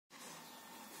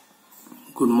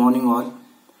Good morning all.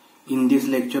 In this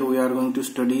lecture we are going to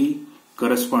study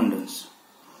correspondence.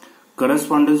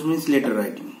 Correspondence means letter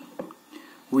writing.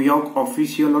 We have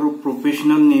official or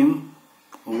professional name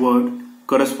word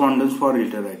correspondence for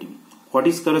letter writing. What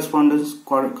is correspondence?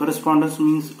 Correspondence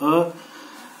means a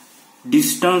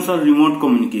distance or remote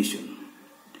communication.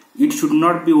 It should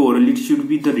not be oral, it should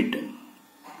be the written.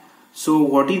 So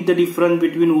what is the difference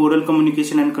between oral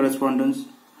communication and correspondence?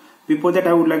 Before that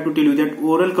I would like to tell you that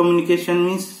oral communication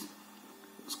means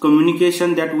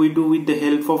communication that we do with the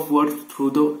help of words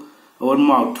through our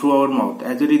mouth.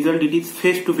 As a result, it is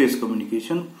face-to-face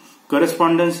communication.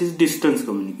 Correspondence is distance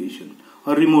communication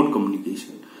or remote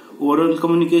communication. Oral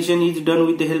communication is done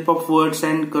with the help of words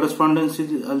and correspondence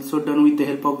is also done with the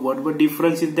help of words. But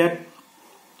difference is that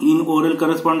in oral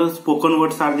correspondence spoken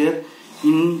words are there.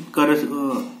 In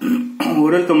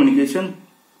oral communication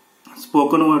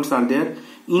spoken words are there.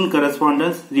 In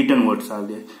correspondence written words are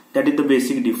there. That is the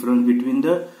basic difference between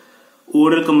the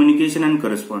oral communication and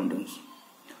correspondence.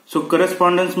 So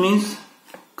correspondence means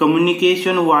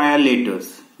communication via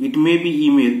letters. It may be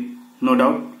email, no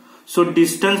doubt. So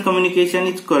distance communication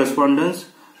is correspondence.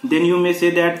 Then you may say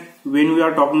that when we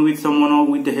are talking with someone or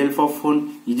with the help of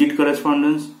phone, is it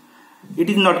correspondence? It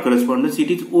is not correspondence,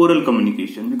 it is oral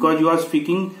communication because you are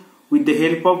speaking with the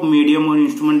help of medium or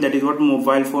instrument, that is what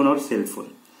mobile phone or cell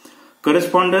phone.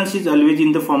 Correspondence is always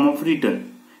in the form of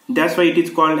written. That's why it is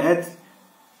called as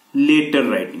letter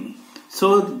writing.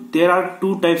 So there are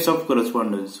two types of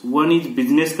correspondence. One is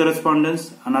business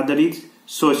correspondence, another is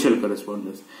social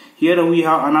correspondence. Here we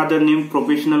have another name,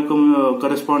 professional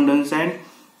correspondence and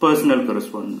personal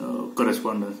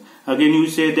correspondence. Again you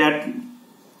say that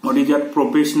what is that,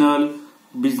 professional,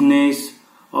 business,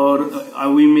 or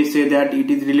we may say that it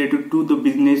is related to the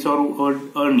business or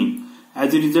earning.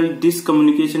 As a result, this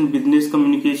communication, business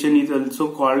communication, is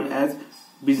also called as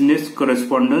business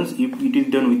correspondence if it is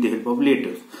done with the help of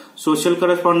letters. Social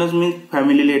correspondence means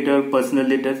family letter, personal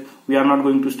letters. We are not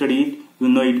going to study it, you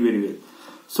know it very well.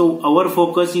 So our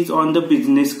focus is on the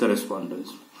business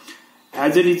correspondence.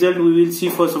 As a result, we will see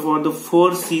first of all the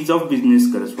 4 C's of business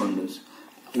correspondence.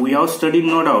 We have studied,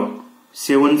 no doubt,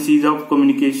 7 C's of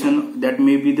communication, that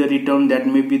may be the written, that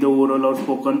may be the oral or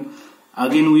spoken.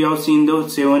 Again we have seen the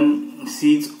 7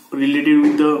 C's related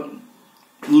with the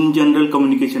in general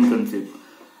communication concept.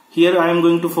 Here I am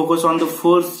going to focus on the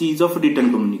 4 C's of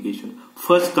written communication.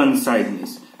 First,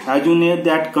 conciseness. As you know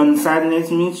that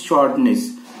conciseness means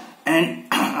shortness, and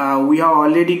we have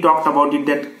already talked about it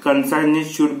that conciseness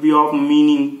should be of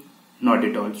meaning, not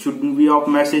at all. Shouldn't be of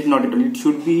message, not at all. It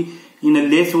should be in a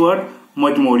less word,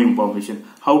 much more information.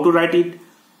 How to write it?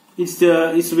 It's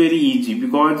very easy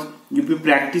because if you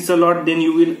practice a lot, then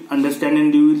you will understand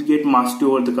and you will get mastery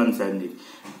over the conciseness.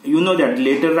 You know that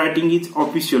letter writing is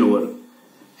official work,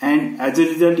 and as a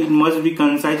result it must be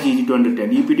concise, easy to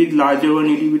understand. If it is larger one,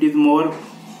 if it is more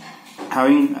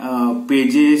having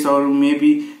pages, or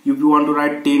maybe if you want to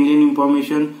write 10-line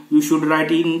information, you should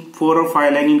write in 4 or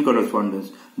 5 lines in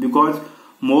correspondence, because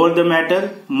more the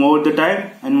matter, more the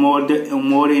time, and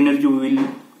more energy we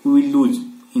will lose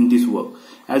in this work.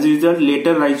 As a result,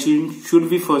 letter writing should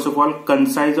be first of all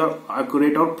concise or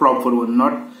accurate or proper one,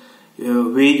 not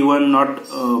vague one,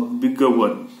 not bigger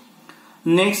one.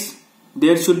 Next,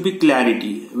 there should be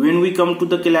clarity. When we come to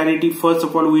the clarity, first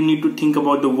of all we need to think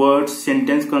about the words,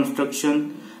 sentence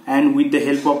construction, and with the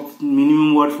help of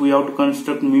minimum words we have to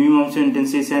construct minimum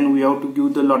sentences, and we have to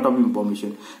give the lot of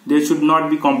information. There should not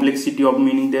be complexity of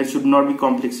meaning, there should not be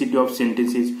complexity of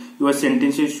sentences. Your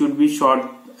sentences should be short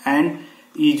and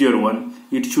easier one.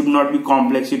 It should not be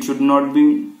complex, it should not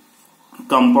be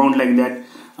compound like that.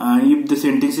 If the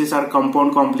sentences are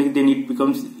compound, complex, then it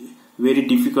becomes very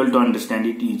difficult to understand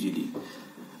it easily.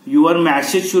 Your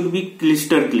message should be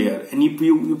crystal clear, and if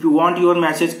you want your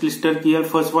message crystal clear,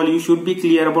 first of all you should be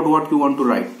clear about what you want to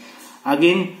write.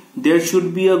 Again, there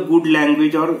should be a good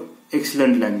language or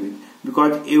excellent language,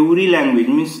 because every language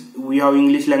means we have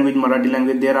English language, Marathi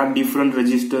language, there are different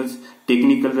registers,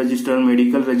 technical register,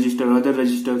 medical register, other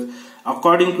registers.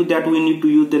 According to that we need to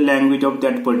use the language of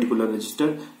that particular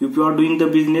register. If you are doing the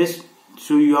business,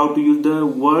 so you have to use the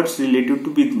words related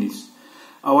to business.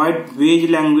 Avoid vague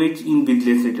language in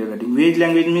business letter writing. Vague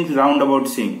language means roundabout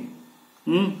saying.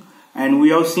 And we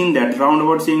have seen that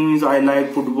roundabout saying means I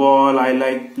like football, I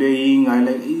like playing, I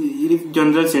like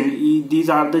general sentences. These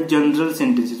are the general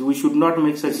sentences. We should not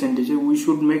make such sentences. We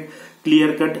should make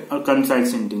clear-cut or concise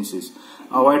sentences.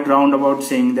 Avoid roundabout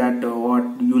saying that what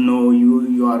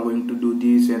you are going to do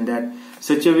this and that.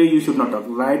 Such a way you should not talk.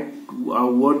 Write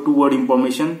word-to-word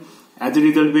information. As a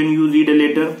result, when you read a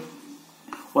letter,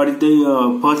 what is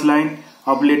the first line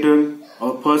of letter?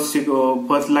 or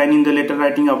first line in the letter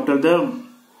writing after the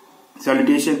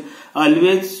salutation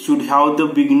always should have the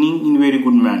beginning in very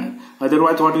good manner.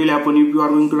 Otherwise, what will happen if you are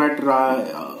going to write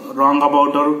wrong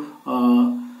about or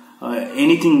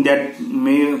anything that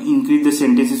may increase the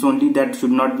sentences only? That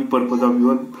should not be purpose of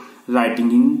your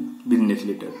writing in business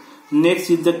letter. Next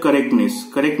is the correctness.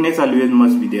 Correctness always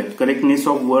must be there. Correctness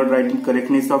of word writing,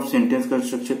 correctness of sentence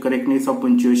construction, correctness of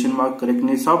punctuation mark,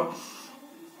 correctness of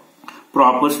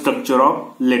proper structure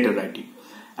of letter writing.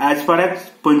 As far as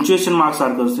punctuation marks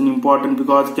are concerned, important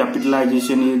because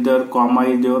capitalization is there, comma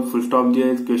is there, full stop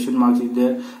there, question marks is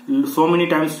there. So many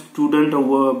times student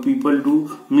or people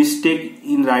do mistake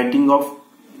in writing of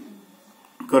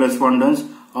correspondence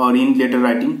or in letter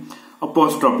writing.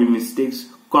 Apostrophe mistakes,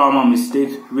 comma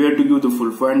mistakes, where to use the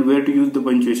full point, where to use the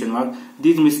punctuation mark.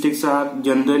 These mistakes are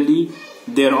generally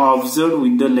observed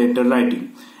with the letter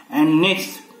writing. And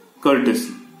next,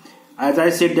 courtesy. As I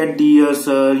said that dear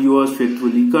sir, yours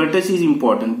faithfully. Courtesy is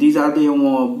important. These are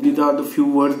the few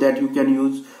words that you can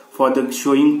use for the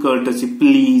showing courtesy.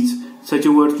 Please, such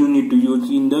a words you need to use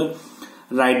in the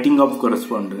writing of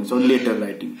correspondence or letter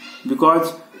writing,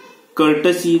 because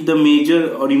courtesy is the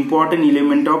major or important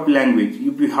element of language.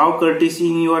 If you have courtesy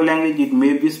in your language, it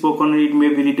may be spoken or it may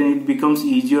be written. It becomes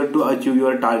easier to achieve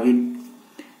your target.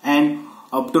 And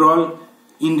after all,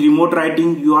 in remote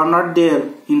writing, you are not there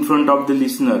in front of the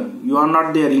listener. You are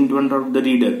not there in front of the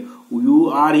reader. You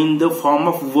are in the form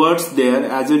of words there.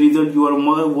 As a result, your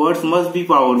words must be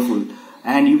powerful.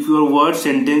 And if your words,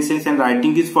 sentences and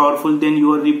writing is powerful, then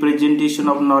your representation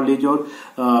of knowledge or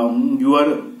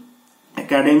your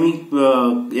academic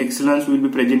excellence will be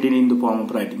presented in the form of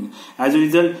writing. As a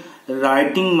result,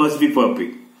 writing must be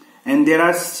perfect. And there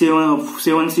are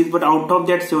seven C's, but out of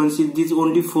that 7 C's, these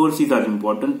only 4 C's are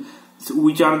important. So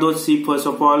which are those C's? First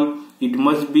of all, it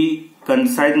must be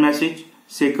concise message.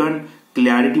 Second,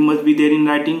 clarity must be there in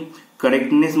writing.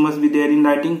 Correctness must be there in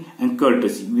writing, and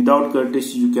courtesy. Without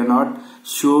courtesy, you cannot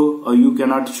show, or you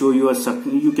cannot show your,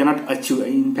 you cannot achieve.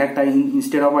 In fact,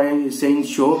 instead of saying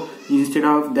show, instead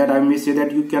of that I may say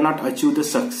that you cannot achieve the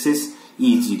success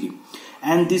easily.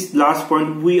 And this last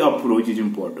point, we approach is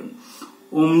important.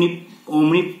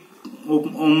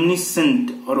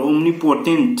 Omniscient or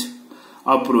omnipotent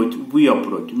approach, we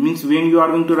approach means when you are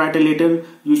going to write a letter,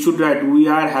 you should write we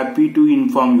are happy to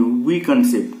inform you, we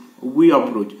concept, we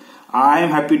approach. I am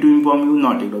happy to inform you,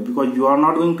 not at all, because you are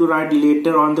not going to write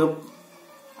letter on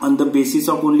the basis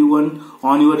of only one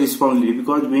on your responsibility,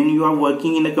 because when you are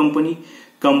working in a company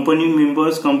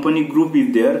members, company group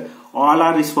is there, all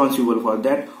are responsible for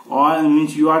that. All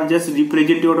means you are just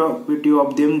representative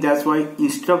of them. That's why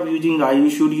instead of using I, you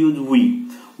should use we.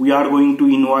 We are going to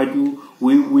invite you,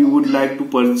 we would like to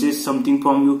purchase something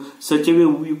from you. Such a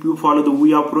way, if you follow the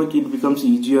we approach, it becomes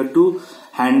easier to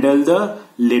handle the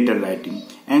letter writing.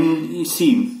 And you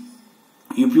see,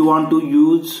 if you want to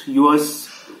use your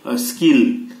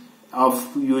skill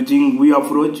of using we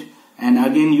approach, and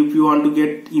again if you want to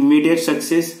get immediate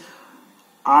success,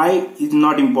 I is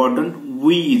not important,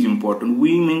 we is important.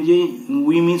 We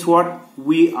means what?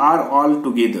 We are all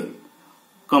together.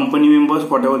 Company members,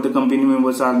 whatever the company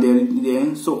members are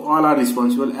there, so all are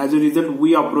responsible. As a result,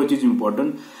 we approach is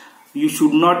important. You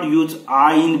should not use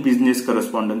I in business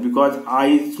correspondence, because I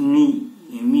is me.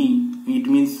 It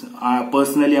means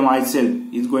personally myself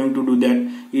is going to do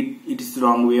that. It is the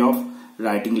wrong way of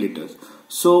writing letters.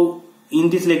 So in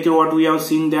this lecture, what we have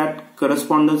seen that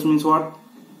correspondence means what?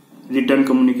 Written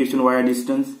communication via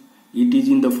distance. It is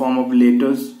in the form of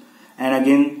letters, and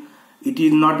again it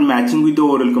is not matching with the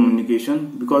oral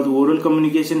communication, because oral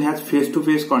communication has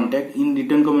face-to-face contact. In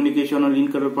written communication or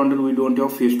in correspondence, we don't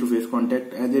have face-to-face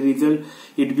contact. As a result,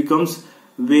 it becomes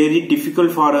very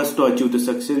difficult for us to achieve the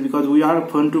success, because we are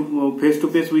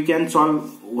face-to-face, we can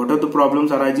solve what are the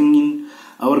problems arising in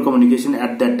our communication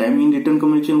at that time. In written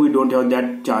communication, we don't have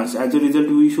that chance. As a result,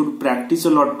 we should practice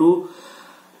a lot to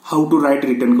how to write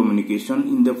written communication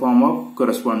in the form of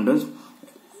correspondence.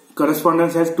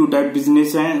 Correspondence has two types,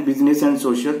 business and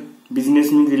social.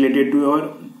 Business means related to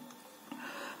your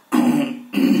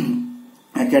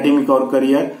academic or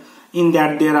career. In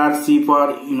that there are C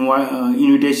for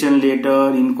invitation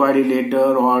letter, inquiry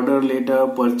letter, order letter,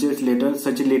 purchase letter.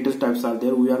 Such letter types are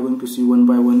there. We are going to see one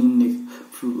by one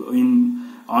in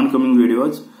oncoming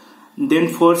videos. Then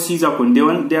 4 C's are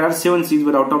important. There are 7 C's,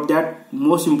 but out of that,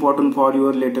 most important for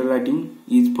your letter writing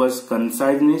is first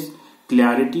conciseness,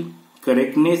 clarity,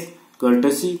 correctness,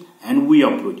 courtesy, and we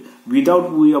approach.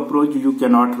 Without we approach, you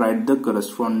cannot write the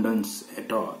correspondence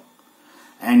at all.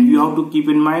 And you have to keep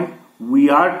in mind, we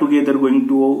are together going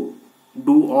to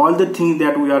do all the things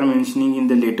that we are mentioning in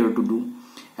the letter to do.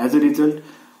 As a result,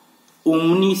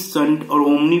 omniscient or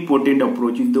omnipotent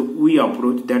approach is the we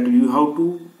approach that you have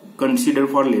to consider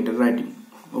for letter writing.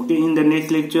 Okay, in the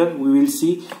next lecture we will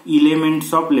see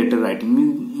elements of letter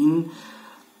writing.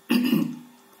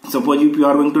 Suppose if you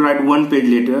are going to write 1-page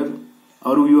letter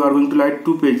or you are going to write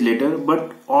 2-page letter,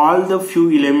 but all the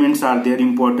few elements are there,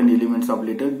 important elements of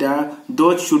letter,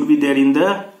 those should be there in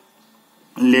the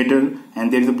letter,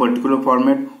 and there is a particular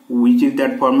format. Which is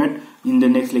that format? In the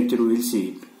next lecture we will see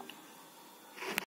it.